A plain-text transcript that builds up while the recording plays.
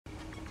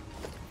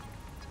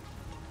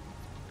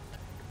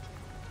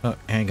Oh,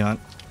 hang on.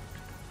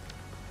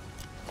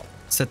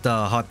 Set the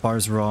hot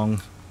bars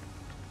wrong.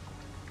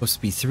 Supposed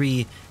to be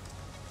 3,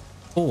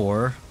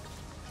 4.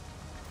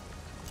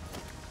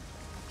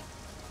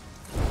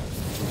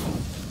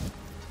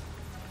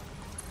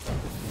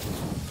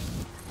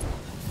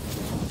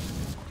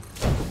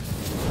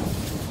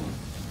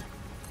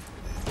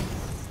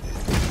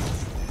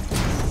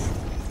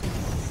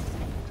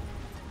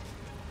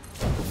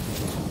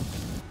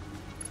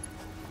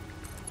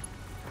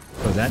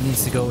 So that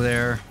needs to go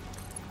there.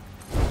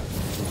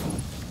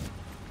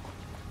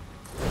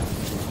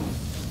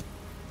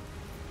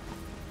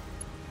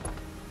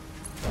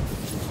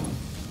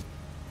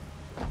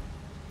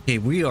 Okay,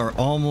 we are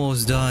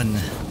almost done.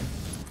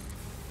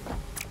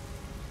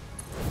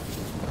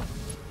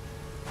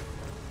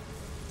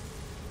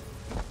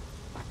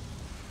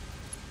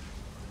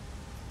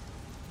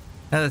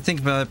 Now that I think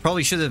about it,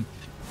 probably should have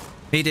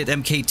made it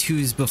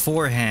MK2s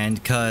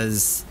beforehand,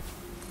 because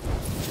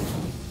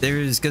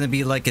there's gonna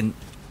be like an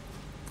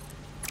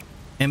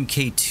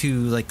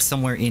MK2 like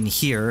somewhere in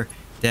here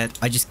that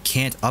I just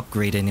can't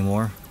upgrade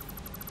anymore.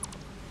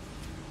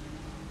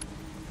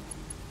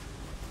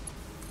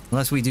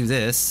 Unless we do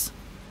this.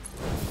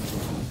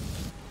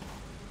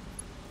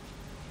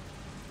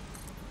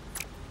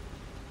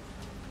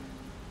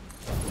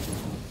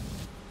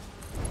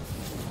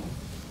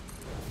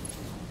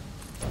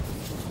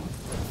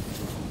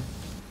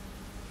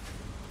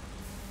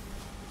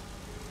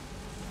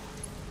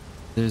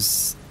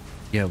 There's...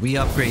 yeah, we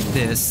upgrade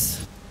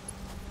this.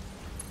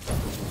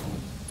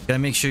 Gotta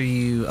make sure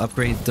you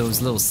upgrade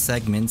those little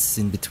segments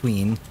in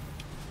between.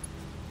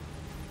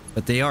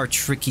 But they are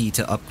tricky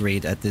to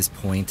upgrade at this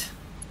point.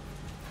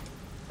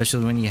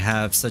 Especially when you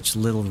have such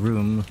little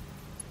room.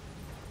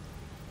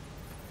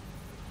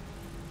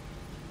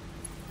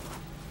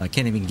 I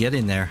can't even get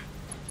in there.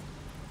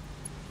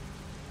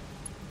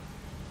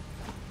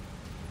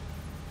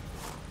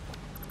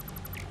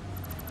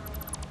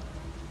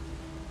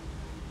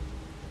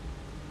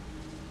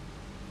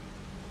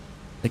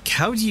 Like,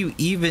 how do you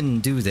even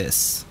do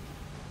this?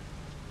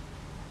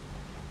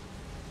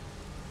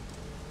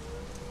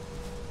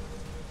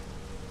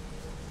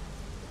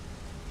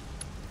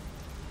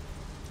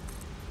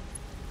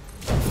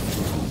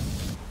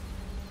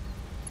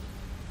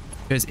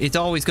 Because it's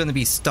always going to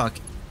be stuck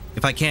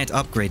if I can't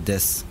upgrade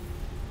this.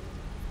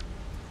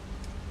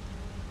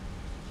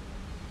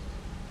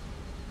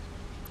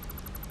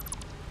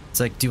 It's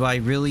like, do I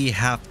really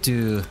have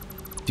to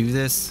do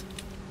this?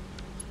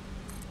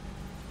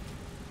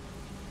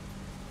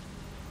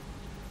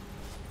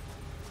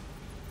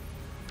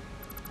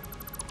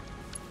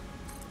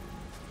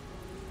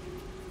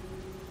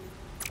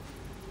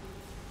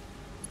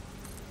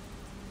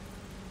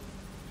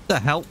 What the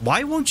hell?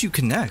 Why won't you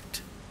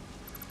connect?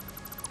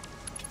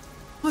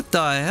 What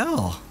the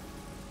hell?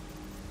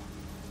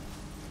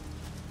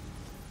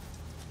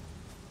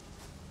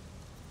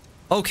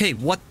 Okay,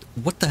 what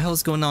the hell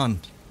is going on?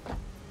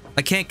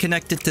 I can't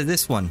connect it to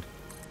this one.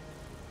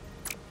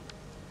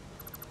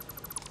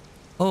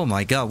 Oh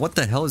my god, what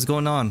the hell is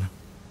going on?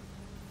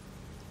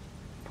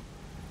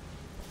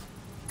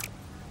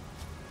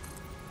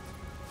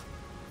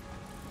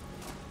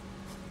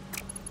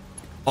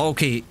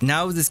 Okay,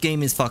 now this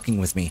game is fucking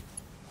with me.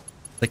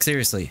 Like,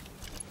 seriously.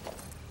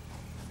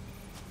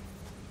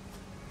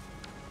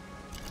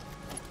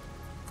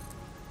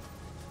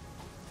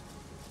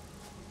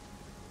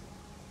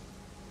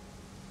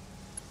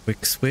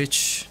 Quick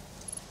switch.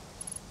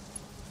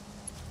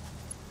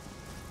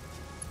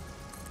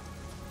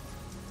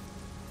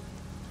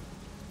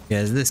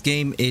 Yeah, this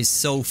game is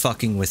so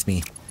fucking with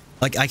me.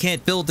 Like, I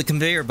can't build the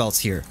conveyor belts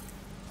here.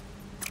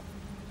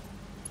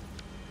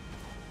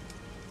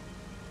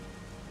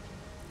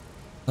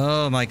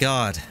 Oh my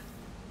god.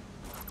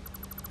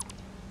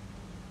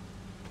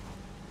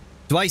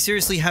 Do I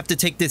seriously have to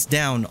take this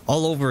down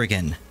all over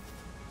again?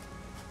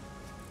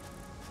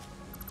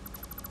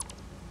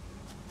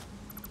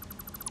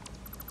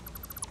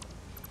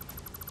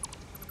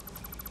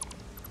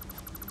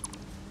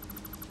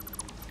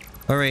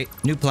 Alright,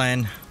 new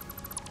plan.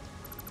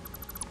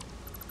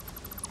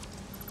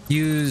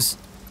 Use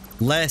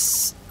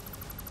less,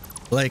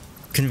 like,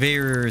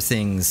 conveyor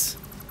things.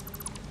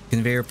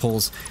 Conveyor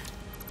poles.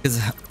 Because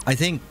I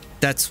think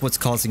that's what's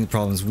causing the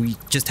problems. We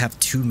just have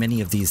too many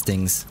of these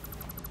things.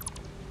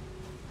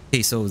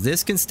 Okay, so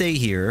this can stay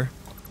here.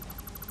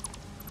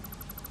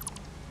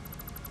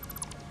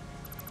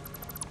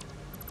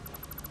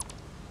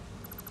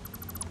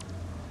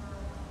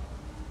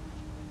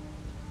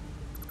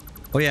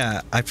 Oh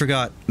yeah, I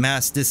forgot.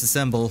 Mass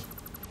disassemble.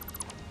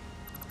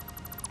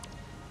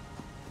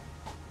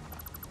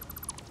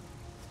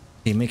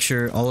 Okay, make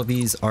sure all of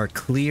these are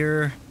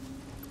clear.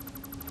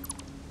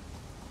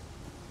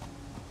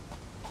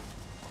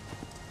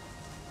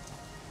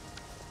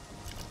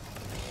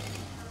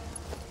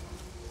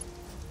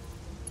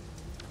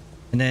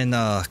 And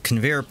then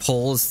conveyor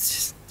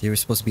poles, they were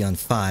supposed to be on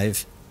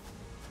 5.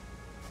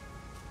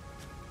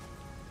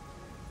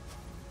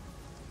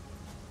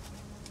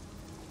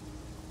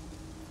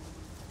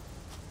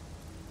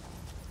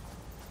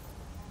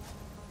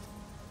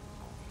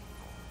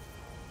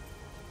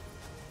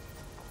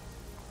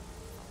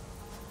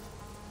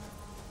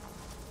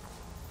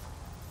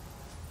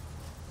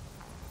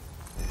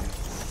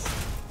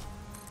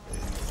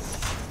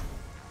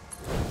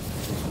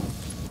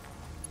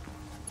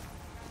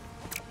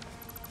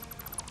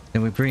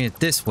 And we bring it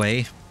this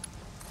way.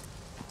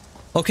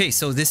 Okay,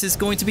 so this is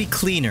going to be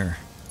cleaner.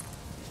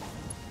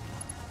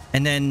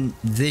 And then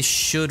this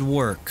should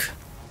work.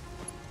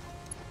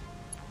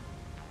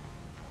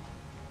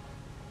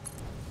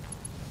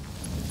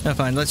 No,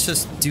 fine, let's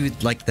just do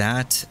it like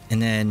that.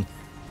 And then...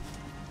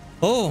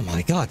 Oh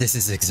my god, this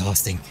is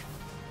exhausting.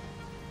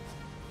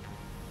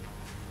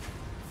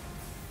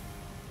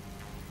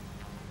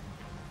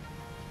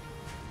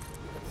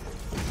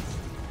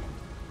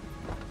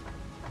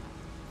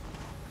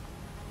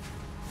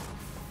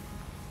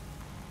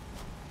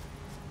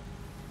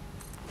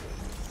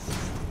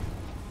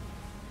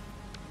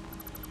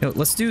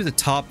 Let's do the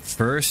top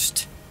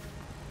first,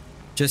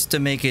 just to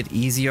make it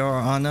easier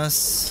on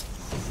us.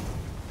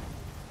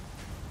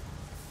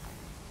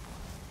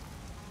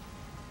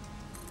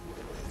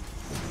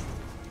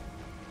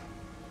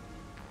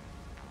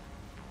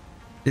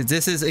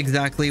 This is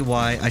exactly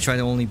why I try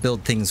to only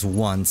build things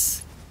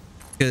once,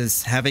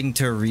 because having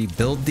to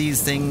rebuild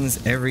these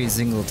things every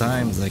single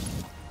time is like,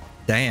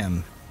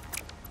 damn,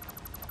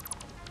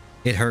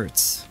 it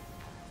hurts.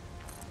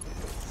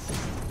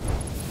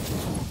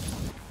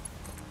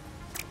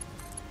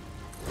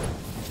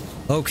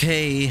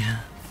 Okay,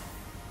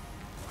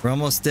 we're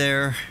almost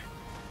there.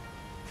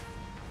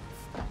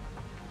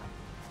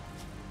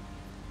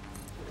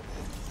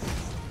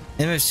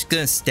 And I'm just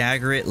gonna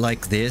stagger it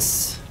like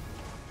this.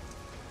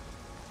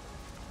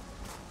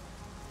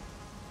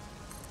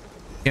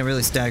 Can't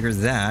really stagger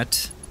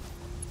that.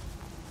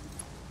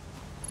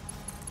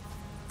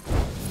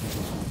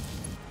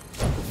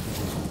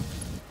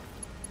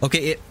 Okay,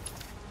 it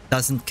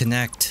doesn't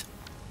connect.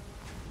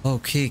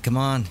 Okay, come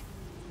on.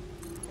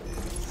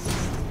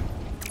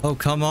 Oh,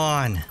 come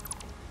on.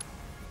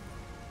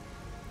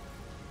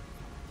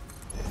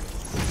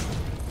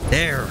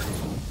 There.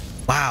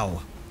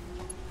 Wow.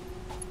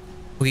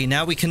 Okay,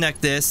 now we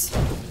connect this.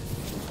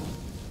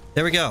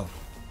 There we go.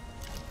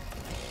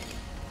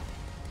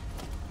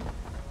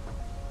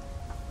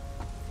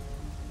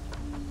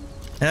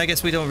 And I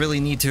guess we don't really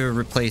need to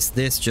replace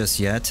this just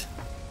yet.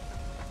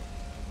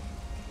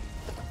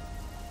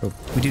 Oh,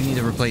 we do need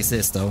to replace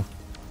this, though.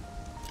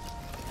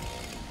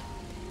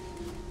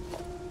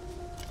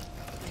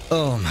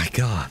 Oh my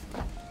god.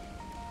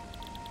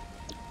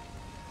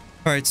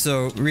 Alright,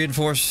 so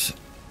reinforce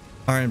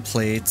iron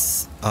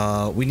plates.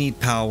 We need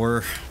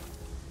power.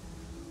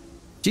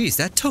 Jeez,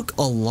 that took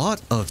a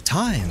lot of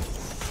time.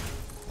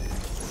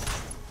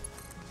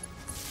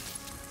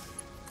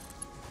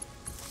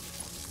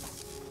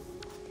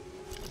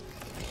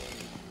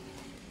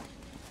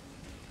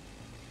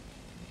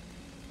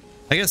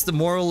 I guess the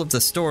moral of the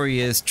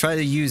story is try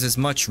to use as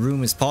much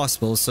room as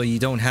possible so you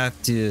don't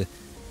have to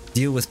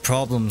deal with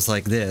problems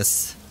like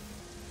this.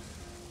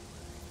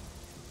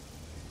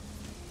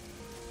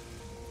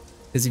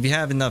 Because if you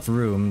have enough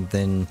room,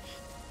 then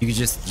you can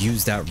just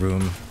use that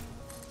room.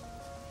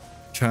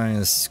 Trying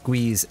to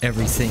squeeze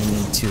everything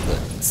into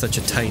such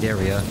a tight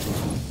area.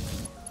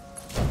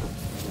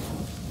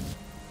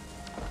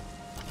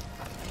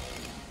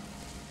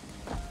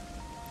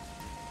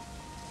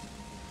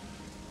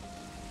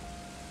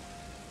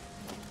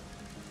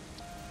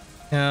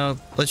 Now,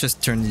 let's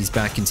just turn these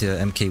back into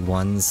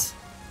MK1s.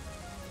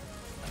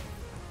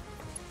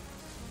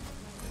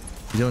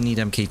 You don't need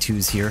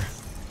MK2s here.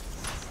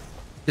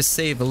 Just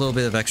save a little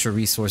bit of extra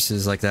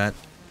resources like that.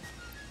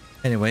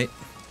 Anyway.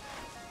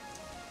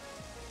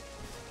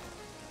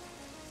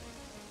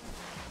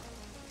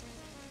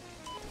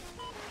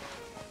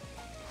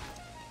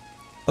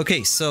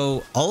 Okay,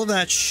 so all of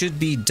that should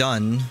be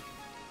done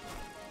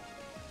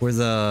for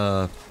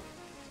the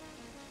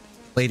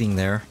plating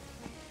there.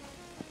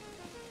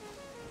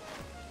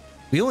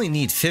 We only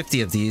need 50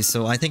 of these,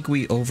 so I think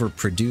we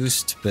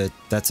overproduced, but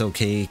that's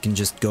okay. You can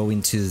just go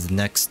into the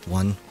next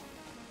one.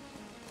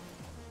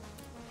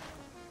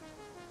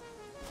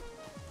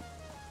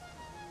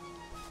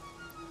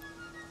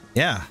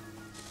 Yeah,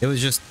 it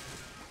was just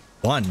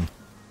one.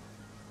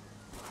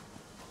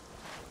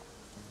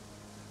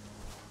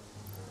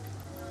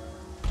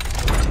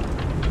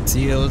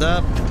 Sealed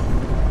up.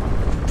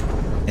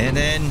 And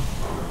then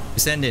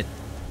send it.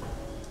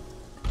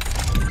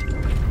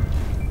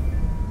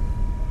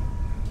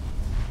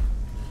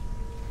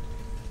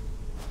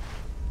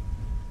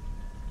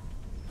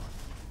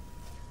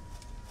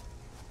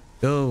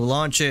 Go,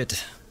 launch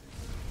it.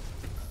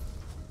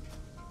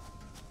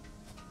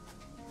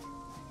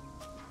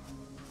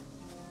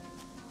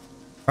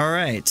 All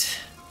right.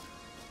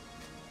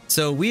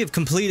 So we have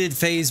completed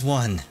phase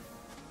 1.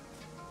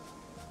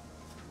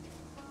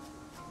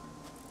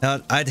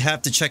 Now, I'd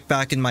have to check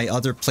back in my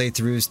other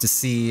playthroughs to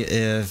see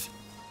if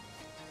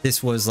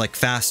this was like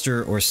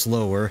faster or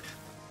slower.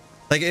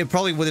 Like, it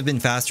probably would have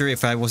been faster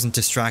if I wasn't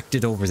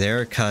distracted over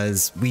there,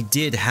 because we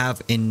did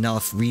have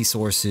enough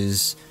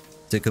resources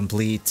to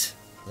complete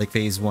like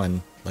phase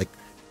 1 like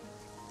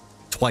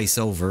twice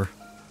over.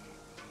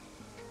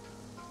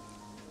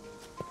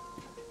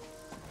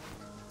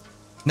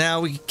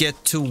 Now we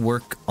get to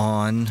work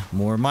on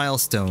more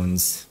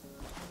milestones.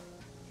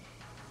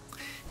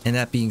 And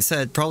that being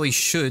said, probably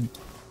should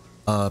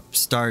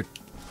start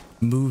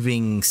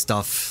moving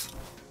stuff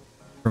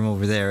from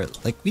over there.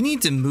 Like, we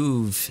need to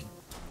move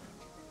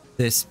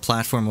this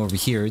platform over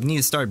here. We need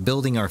to start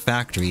building our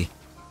factory.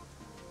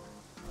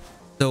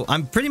 So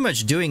I'm pretty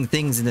much doing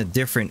things in a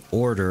different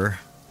order.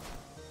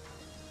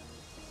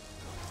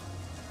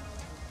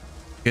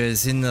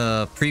 Because in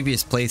the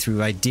previous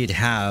playthrough, I did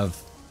have,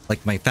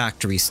 like, my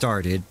factory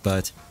started,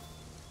 but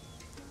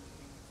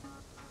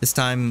this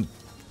time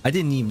I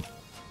didn't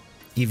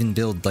even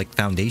build, like,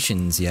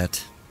 foundations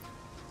yet.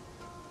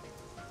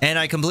 And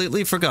I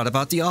completely forgot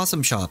about the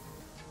awesome shop.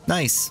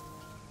 Nice.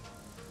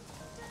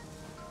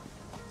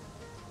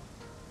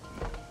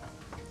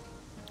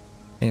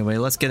 Anyway,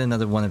 let's get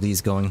another one of these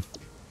going.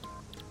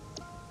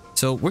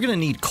 So we're gonna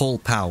need coal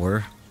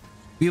power.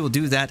 We will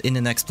do that in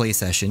the next play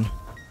session.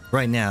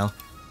 Right now,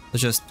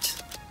 let's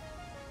just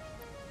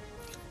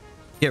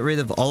get rid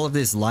of all of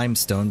this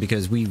limestone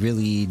because we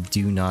really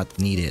do not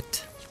need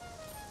it.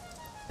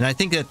 And I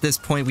think at this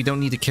point we don't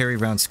need to carry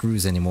around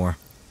screws anymore.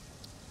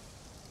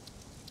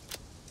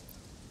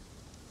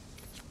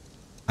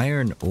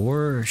 Iron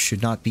ore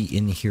should not be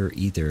in here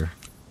either.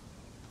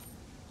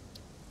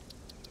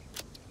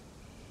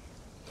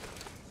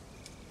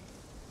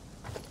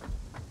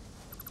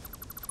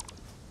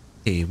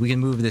 Okay, we can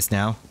move this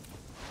now.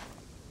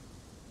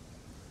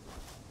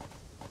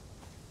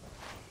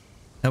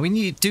 Now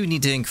we do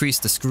need to increase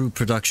the screw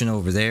production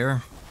over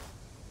there.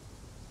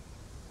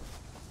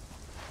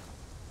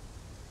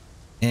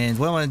 And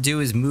what I want to do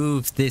is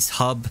move this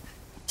hub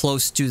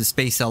close to the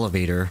space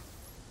elevator.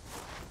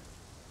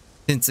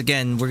 Since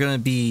again, we're going to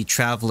be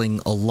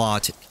traveling a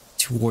lot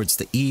towards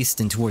the east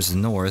and towards the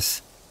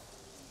north.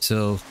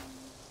 So,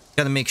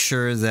 gotta make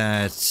sure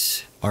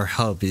that our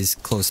hub is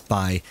close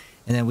by.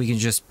 And then we can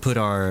just put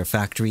our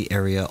factory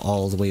area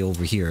all the way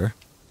over here.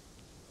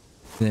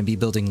 We're going to be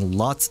building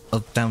lots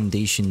of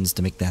foundations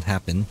to make that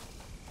happen.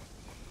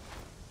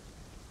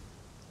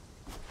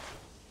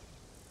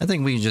 I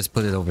think we can just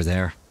put it over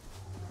there.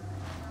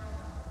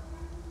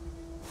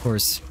 Of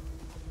course.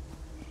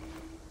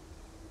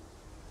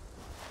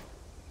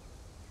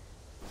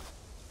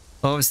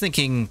 Well, I was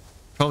thinking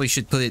probably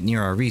should put it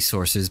near our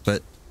resources,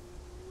 but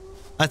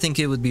I think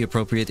it would be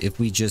appropriate if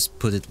we just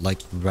put it like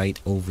right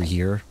over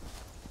here.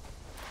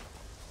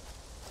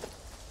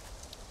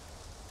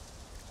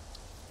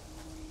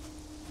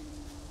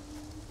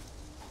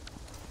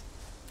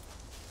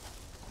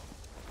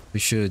 We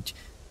should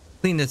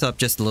clean this up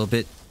just a little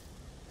bit.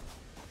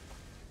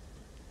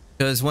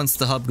 Because once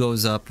the hub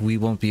goes up, we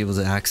won't be able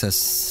to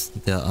access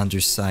the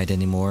underside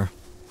anymore.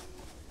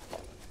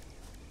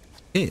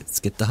 Okay, let's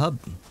get the hub.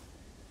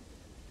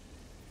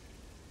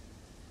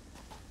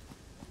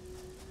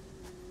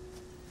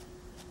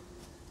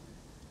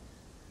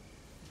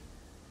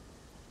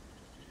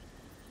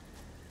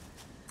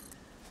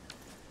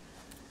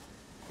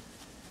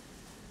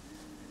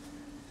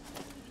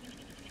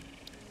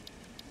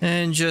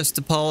 And just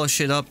to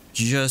polish it up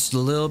just a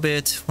little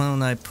bit, why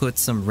don't I put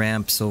some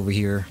ramps over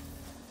here?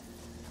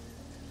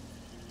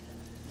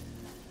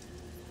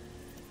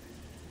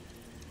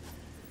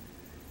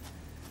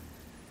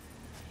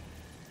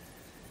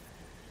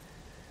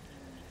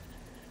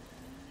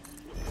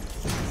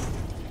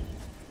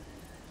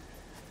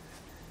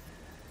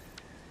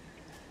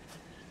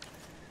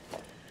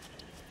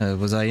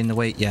 Was I in the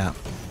way? Yeah.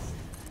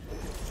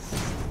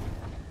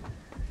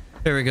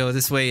 There we go.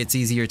 This way it's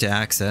easier to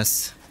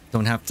access.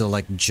 Don't have to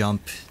like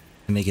jump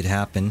to make it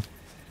happen.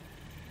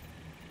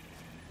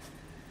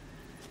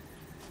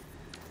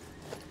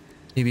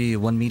 Maybe a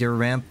 1 meter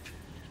ramp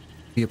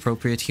be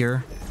appropriate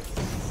here.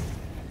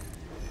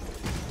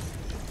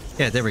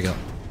 Yeah, there we go.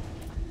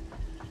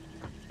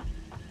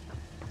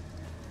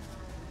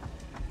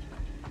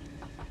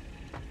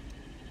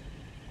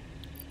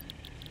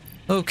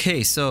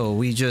 Okay, so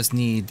we just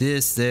need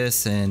this,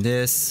 this, and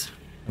this.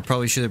 I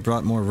probably should have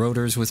brought more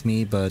rotors with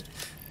me, but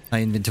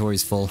my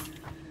inventory's full.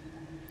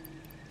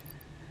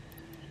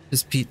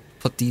 Just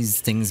put these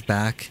things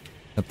back.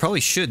 I probably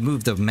should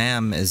move the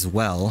MAM as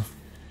well.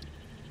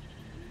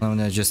 I'm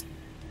gonna just...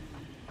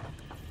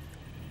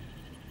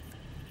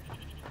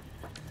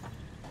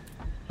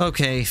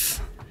 Okay.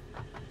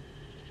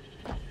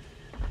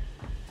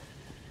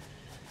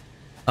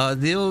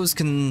 Those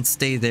can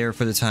stay there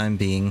for the time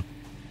being.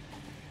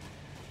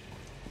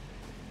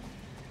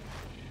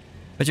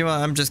 But you know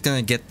what, I'm just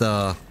gonna get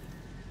the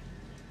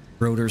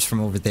rotors from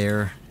over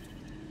there.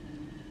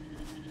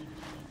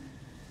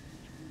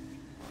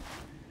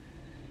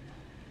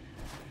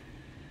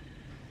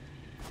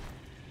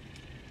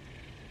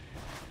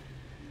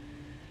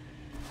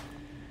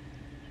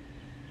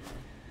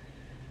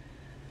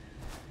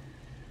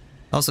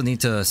 I also need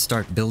to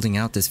start building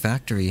out this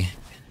factory.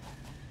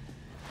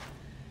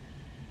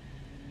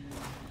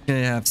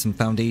 Gonna have some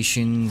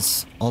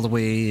foundations all the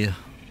way,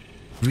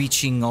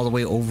 reaching all the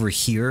way over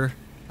here,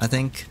 I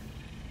think.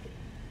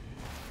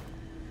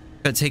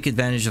 Gotta take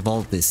advantage of all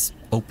of this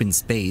open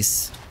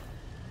space.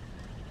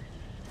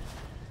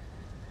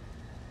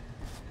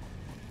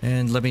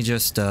 And let me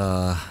just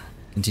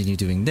continue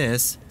doing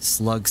this.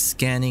 Slug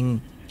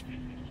scanning.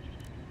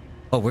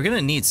 Oh, we're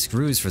gonna need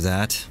screws for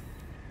that.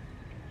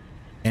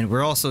 And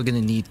we're also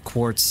gonna need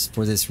quartz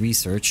for this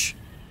research.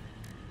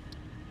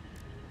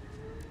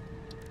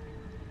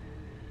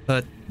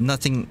 But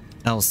nothing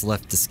else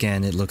left to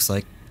scan, it looks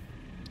like.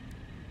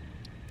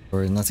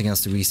 Or nothing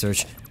else to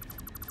research.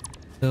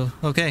 So,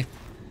 okay.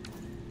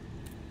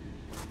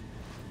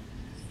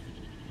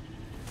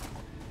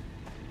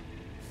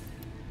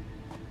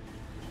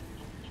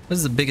 What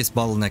is the biggest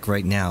bottleneck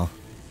right now?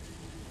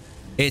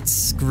 It's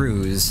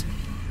screws.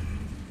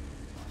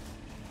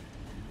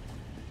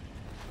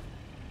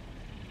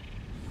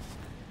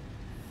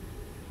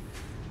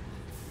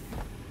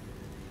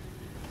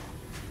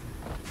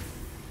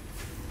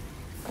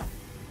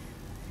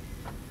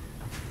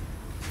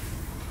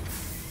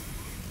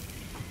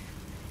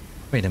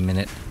 Wait a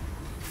minute.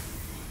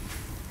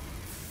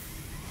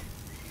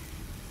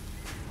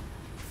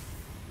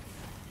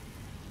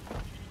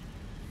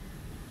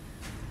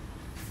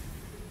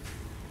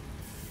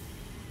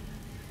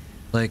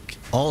 Like,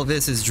 all of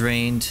this is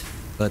drained,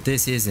 but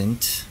this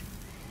isn't.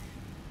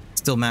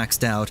 Still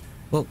maxed out.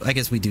 Well, I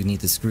guess we do need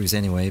the screws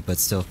anyway, but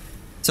still.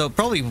 So,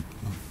 probably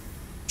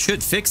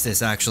should fix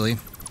this, actually.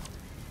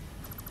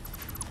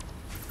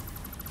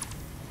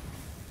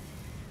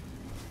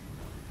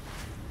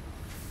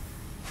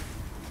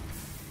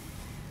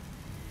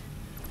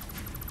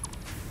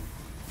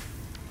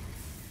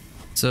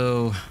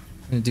 So, what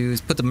I'm gonna do is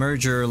put the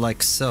merger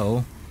like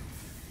so.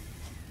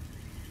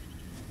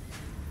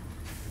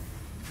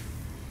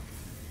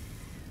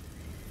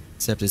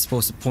 Except it's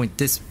supposed to point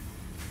this.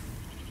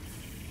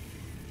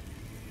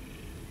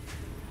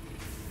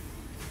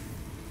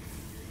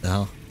 The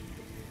hell?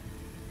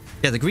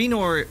 Yeah, the green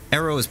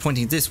arrow is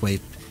pointing this way.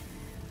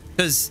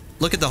 Because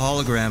look at the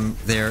hologram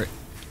there.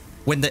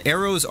 When the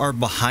arrows are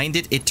behind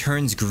it, it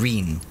turns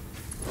green.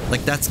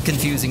 Like, that's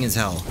confusing as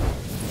hell.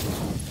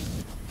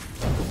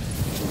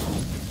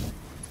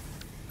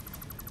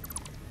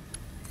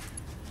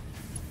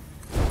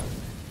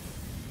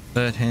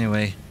 But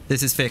anyway,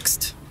 this is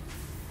fixed.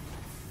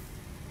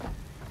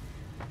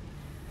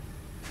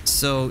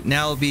 So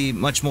now it'll be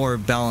much more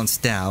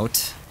balanced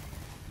out.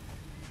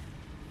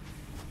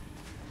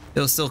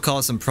 It'll still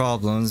cause some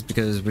problems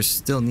because we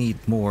still need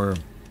more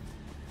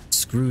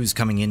screws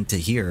coming into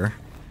here.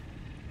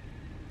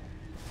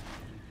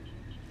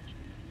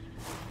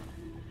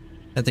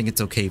 I think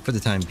it's okay for the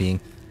time being.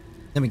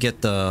 Let me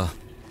get the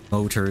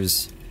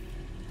motors.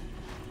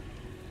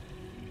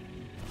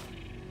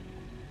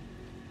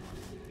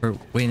 Or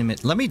wait a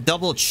minute. Let me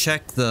double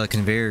check the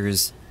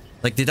conveyors.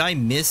 Like, did I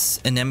miss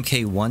an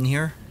MK1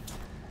 here?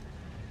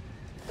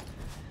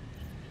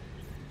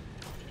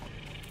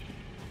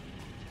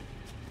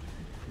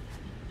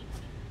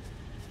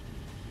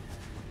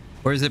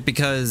 Or is it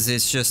because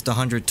it's just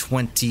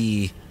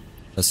 120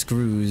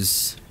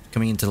 screws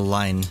coming into the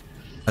line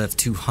out of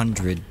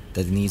 200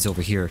 that it needs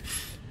over here?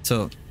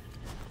 So,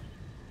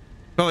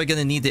 probably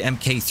gonna need the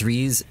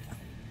MK3s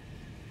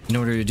in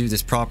order to do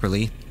this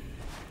properly.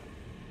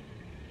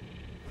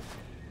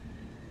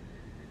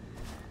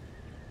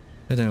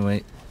 But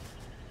anyway,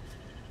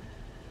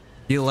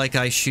 feel like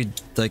I should,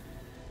 like,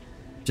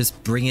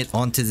 just bring it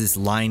onto this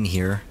line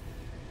here.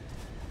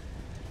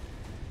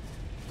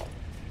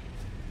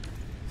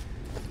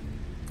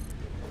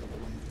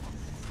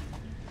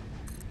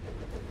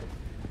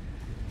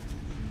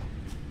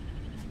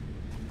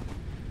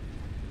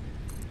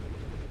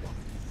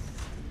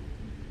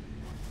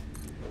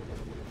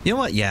 You know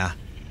what? Yeah,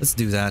 let's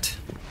do that.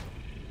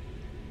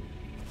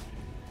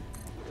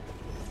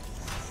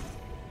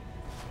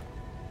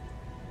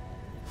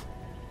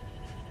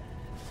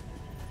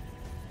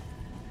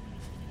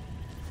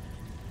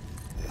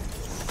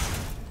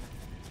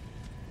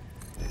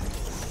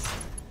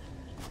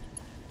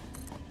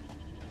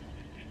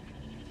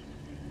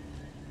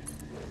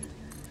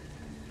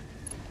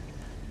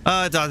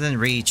 It doesn't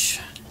reach.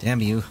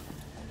 Damn you.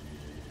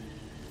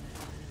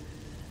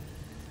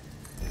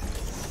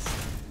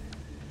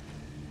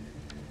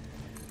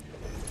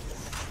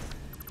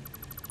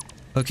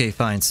 Okay,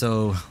 fine.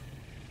 So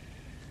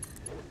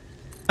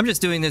I'm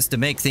just doing this to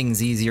make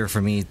things easier for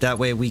me. That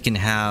way we can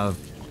have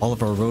all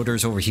of our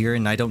rotors over here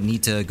and I don't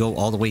need to go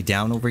all the way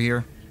down over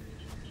here.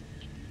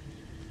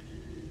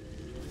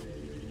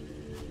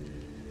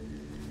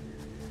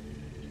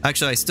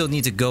 Actually, I still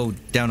need to go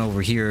down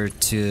over here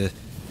to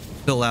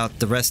fill out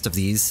the rest of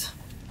these.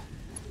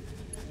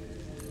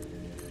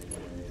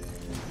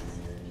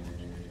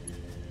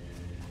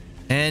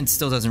 And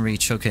still doesn't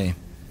reach. Okay.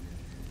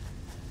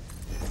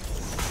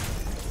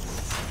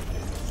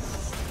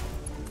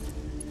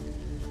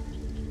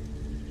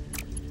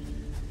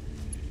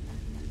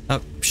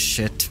 Oh,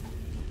 shit.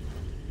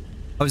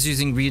 I was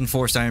using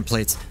reinforced iron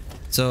plates.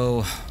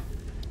 So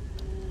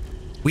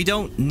we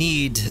don't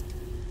need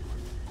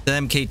the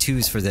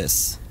MK2s for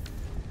this.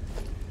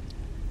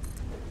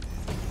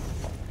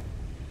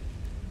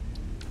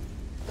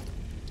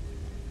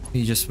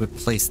 You just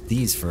replace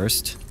these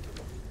first.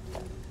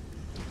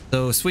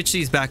 So switch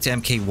these back to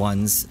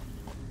MK1s.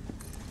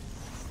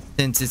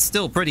 Since it's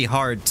still pretty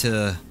hard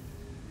to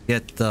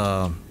get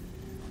the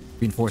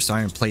reinforced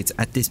iron plates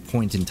at this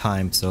point in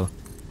time, so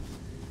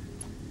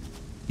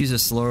use the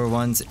slower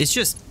ones. It's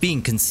just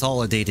being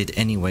consolidated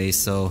anyway,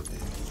 so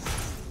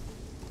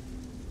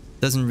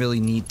doesn't really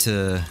need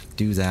to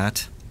do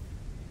that.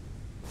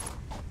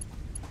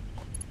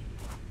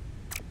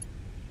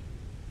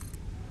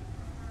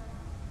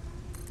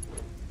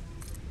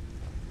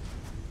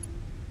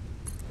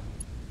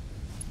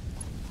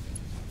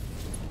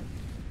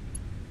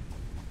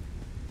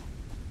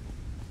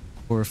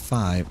 Four,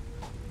 5.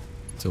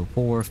 So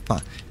 4,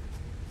 5.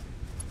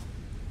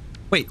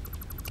 Wait,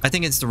 I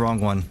think it's the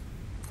wrong one.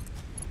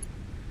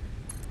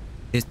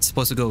 It's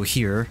supposed to go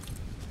here.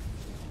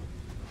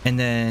 And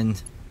then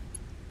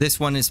this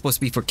one is supposed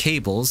to be for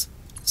cables,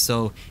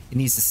 so it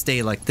needs to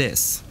stay like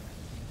this.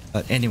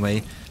 But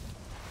anyway,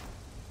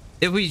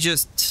 if we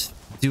just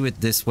do it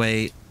this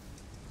way...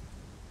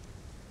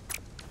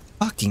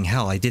 Fucking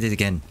hell, I did it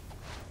again.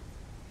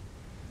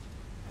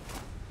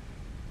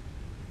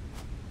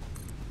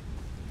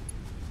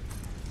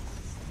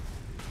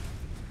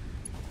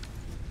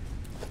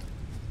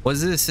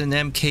 Was this an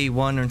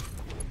MK1 or...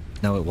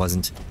 No, it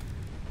wasn't.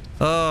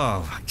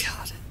 Oh my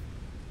god.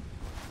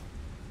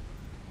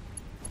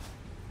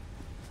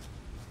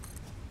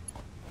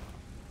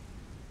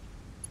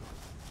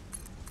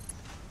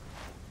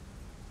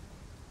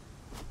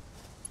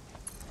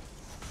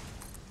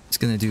 Just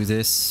gonna do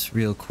this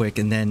real quick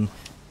and then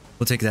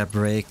we'll take that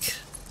break.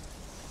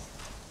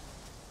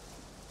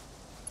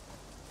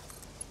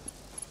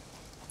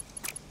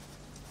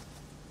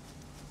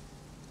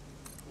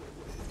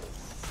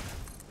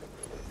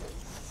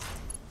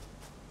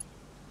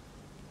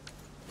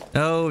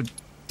 Oh,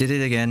 did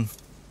it again.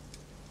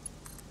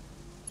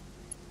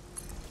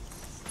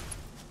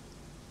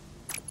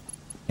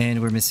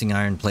 And we're missing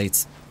iron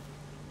plates.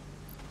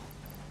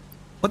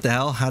 What the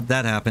hell? How'd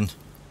that happen?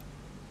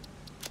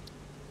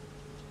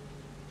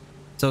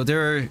 So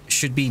there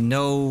should be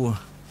no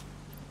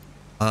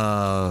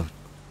iron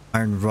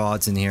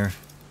rods in here.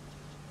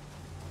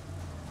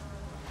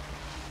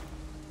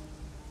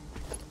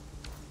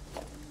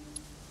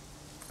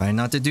 Try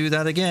not to do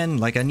that again.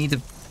 Like, I need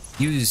to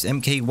use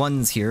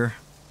MK1s here.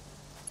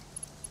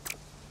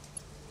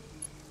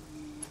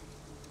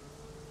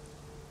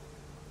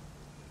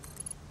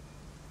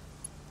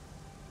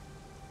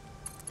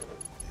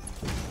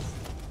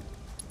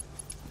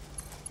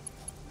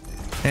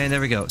 And there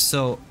we go.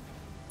 So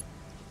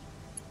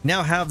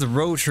now have the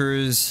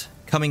rotors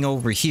coming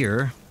over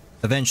here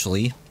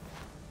eventually.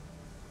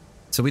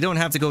 So we don't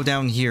have to go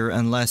down here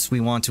unless we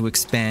want to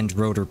expand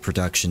rotor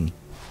production.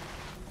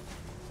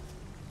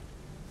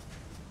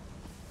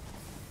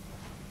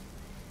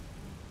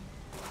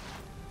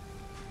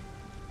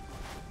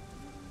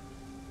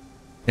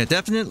 Yeah,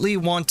 definitely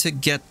want to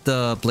get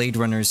the Blade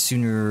Runners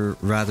sooner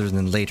rather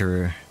than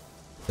later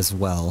as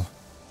well.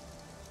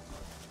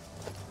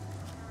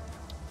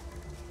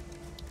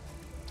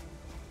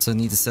 So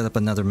need to set up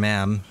another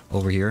MAM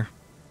over here.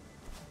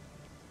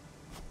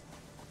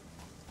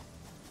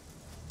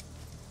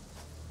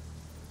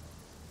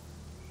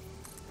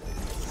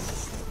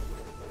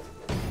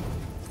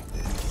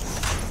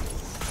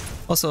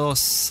 Also, I'll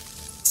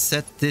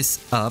set this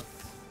up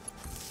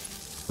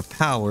for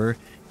power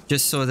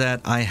just so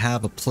that I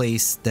have a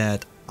place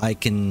that I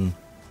can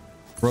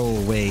throw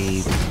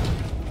away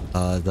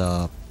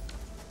the...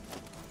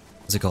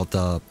 what's it called?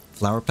 The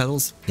flower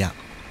petals? Yeah.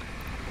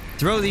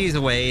 Throw these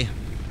away.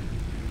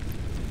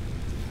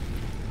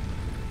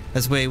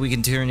 This way we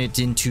can turn it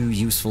into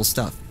useful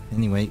stuff.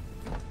 Anyway,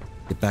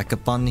 get back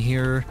up on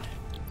here.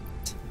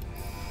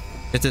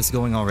 Get this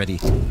going already.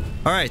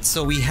 Alright,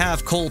 so we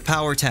have coal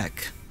power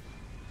tech.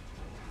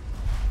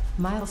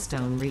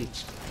 Milestone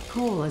reached.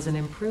 Coal is an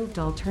improved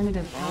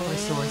alternative power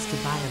source to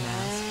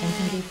biomass and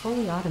can be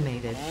fully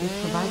automated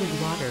if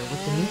provided water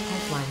with the new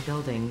pipeline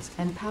buildings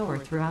and power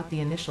throughout the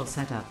initial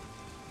setup.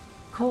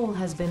 Coal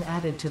has been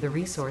added to the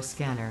resource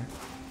scanner.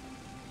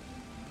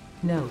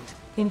 Note: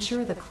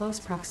 ensure the close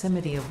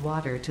proximity of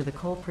water to the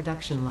coal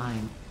production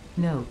line.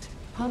 Note: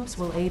 pumps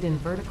will aid in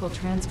vertical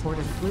transport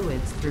of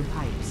fluids through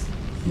pipes.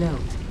 Note: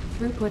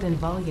 throughput and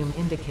volume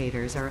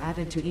indicators are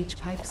added to each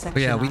pipe section.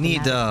 Oh yeah, we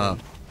need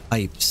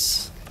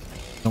pipes,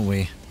 don't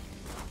we?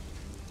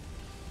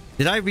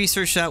 Did I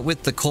research that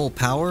with the coal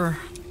power?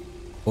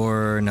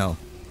 Or no?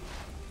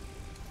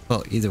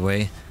 Well, either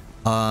way.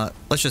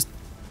 Let's just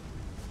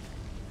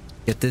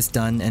get this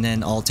done and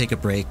then I'll take a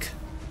break.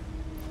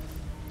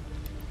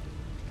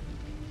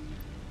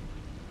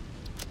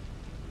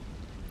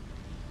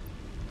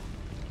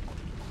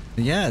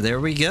 Yeah, there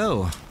we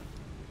go.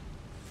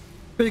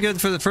 Pretty good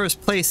for the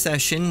first play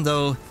session,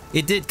 though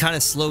it did kind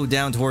of slow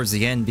down towards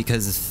the end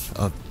because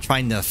of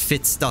trying to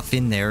fit stuff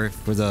in there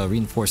for the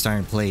reinforced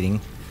iron plating.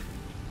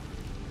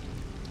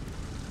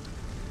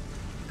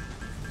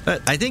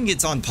 But I think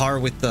it's on par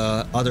with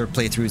the other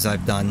playthroughs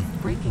I've done.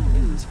 Breaking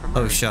news from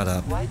Oh, shut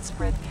up.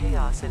 Widespread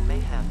chaos and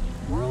mayhem.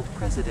 World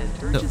President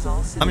urges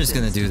all citizens I'm just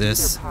gonna do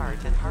this. to do their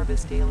part and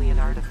harvest alien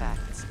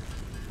artifacts.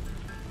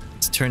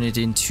 Let's turn it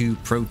into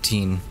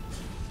protein.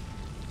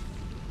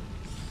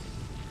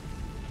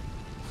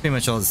 Pretty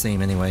much all the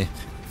same anyway.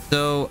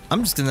 So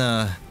I'm just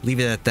gonna leave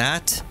it at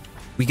that.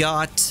 We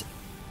got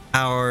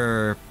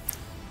our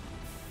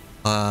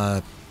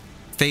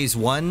phase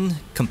 1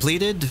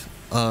 completed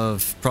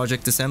of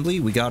project assembly.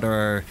 We got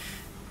our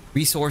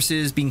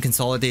resources being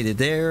consolidated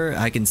there.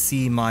 I can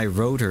see my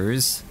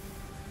rotors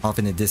off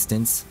in the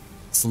distance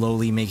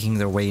slowly making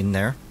their way in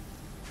there.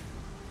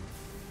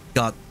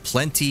 Got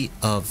plenty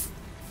of...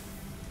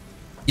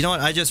 You know what?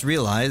 I just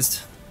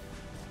realized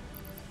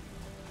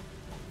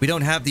we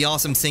don't have the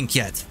awesome sink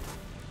yet.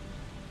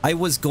 I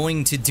was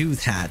going to do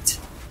that.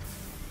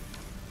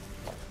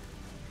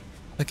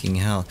 Fucking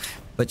hell.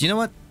 But you know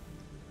what?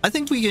 I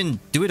think we can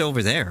do it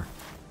over there.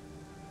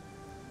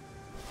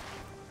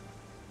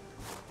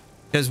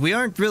 Because we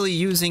aren't really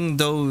using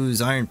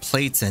those iron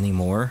plates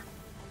anymore.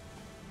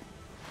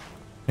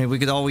 I mean, we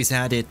could always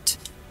add it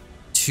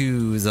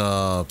to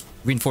the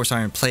reinforced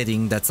iron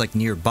plating that's like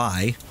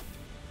nearby.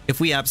 If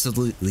we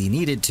absolutely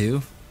needed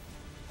to.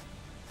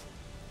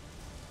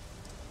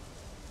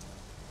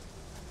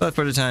 But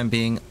for the time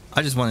being,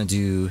 I just want to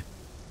do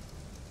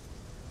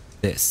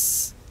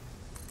this.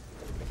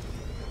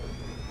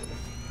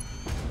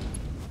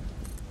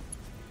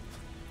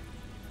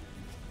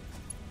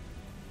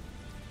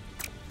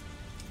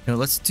 You know,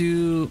 let's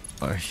do...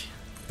 Or,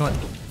 you know what?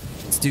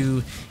 Let's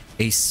do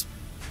a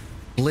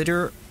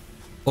splitter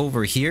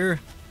over here.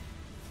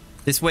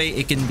 This way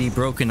it can be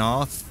broken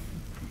off.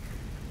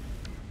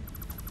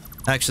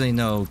 Actually,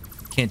 no.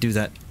 Can't do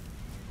that.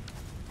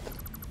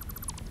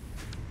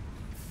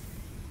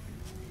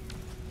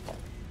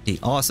 The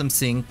awesome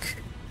sink.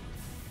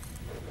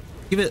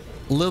 Give it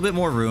a little bit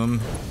more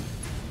room.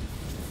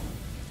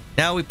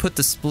 Now we put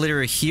the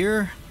splitter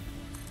here.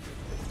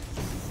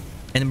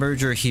 And the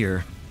merger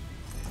here.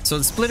 So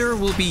the splitter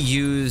will be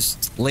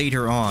used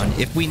later on.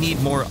 If we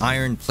need more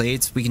iron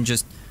plates, we can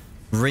just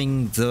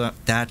bring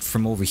that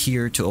from over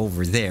here to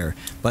over there.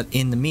 But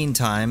in the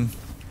meantime,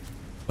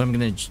 what I'm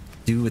going to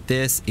do with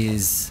this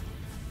is...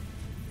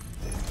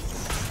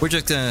 We're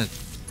just going to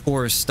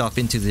pour stuff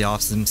into the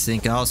awesome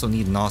sink. I also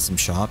need an awesome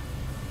shop,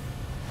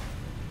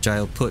 which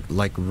I'll put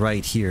like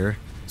right here.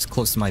 It's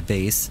close to my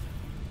base.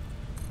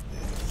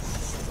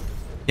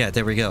 Yeah,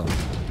 there we go.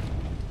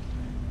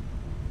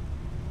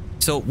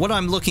 So what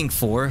I'm looking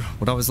for,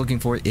 what I was looking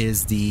for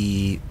is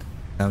the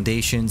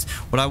foundations.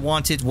 What I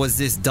wanted was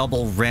this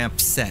double ramp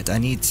set. I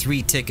need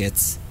 3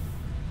 tickets.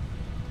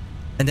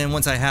 And then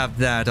once I have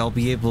that, I'll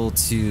be able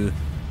to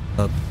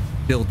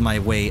build my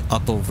way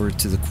up over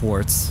to the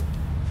quartz.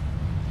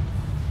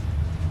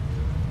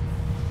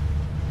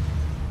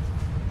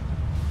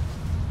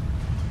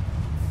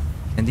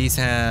 And these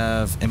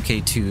have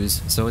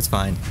MK2s, so it's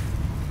fine.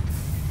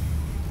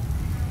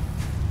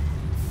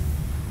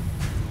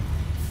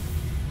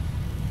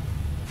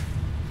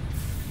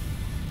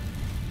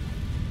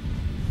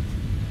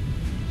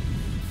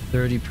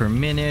 $30 per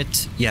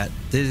minute. Yeah,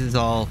 this is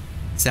all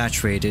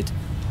saturated.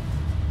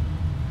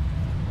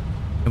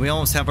 And we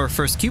almost have our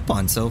first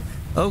coupon, so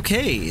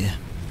okay.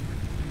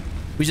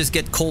 We just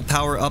get coal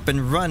power up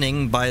and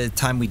running. By the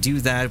time we do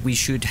that, we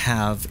should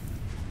have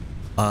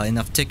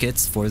enough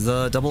tickets for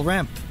the double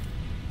ramp.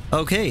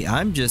 Okay,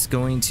 I'm just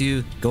going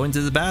to go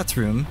into the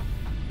bathroom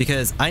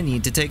because I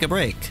need to take a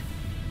break.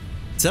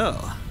 So,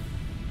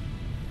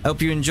 I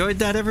hope you enjoyed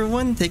that,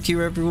 everyone. Thank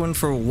you, everyone,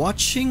 for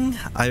watching.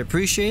 I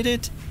appreciate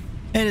it.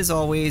 And as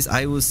always,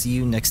 I will see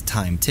you next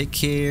time. Take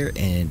care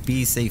and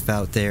be safe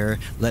out there.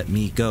 Let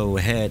me go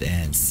ahead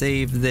and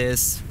save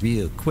this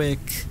real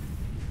quick.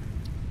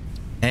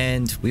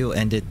 And we'll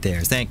end it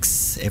there.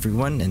 Thanks,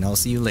 everyone, and I'll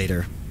see you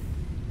later.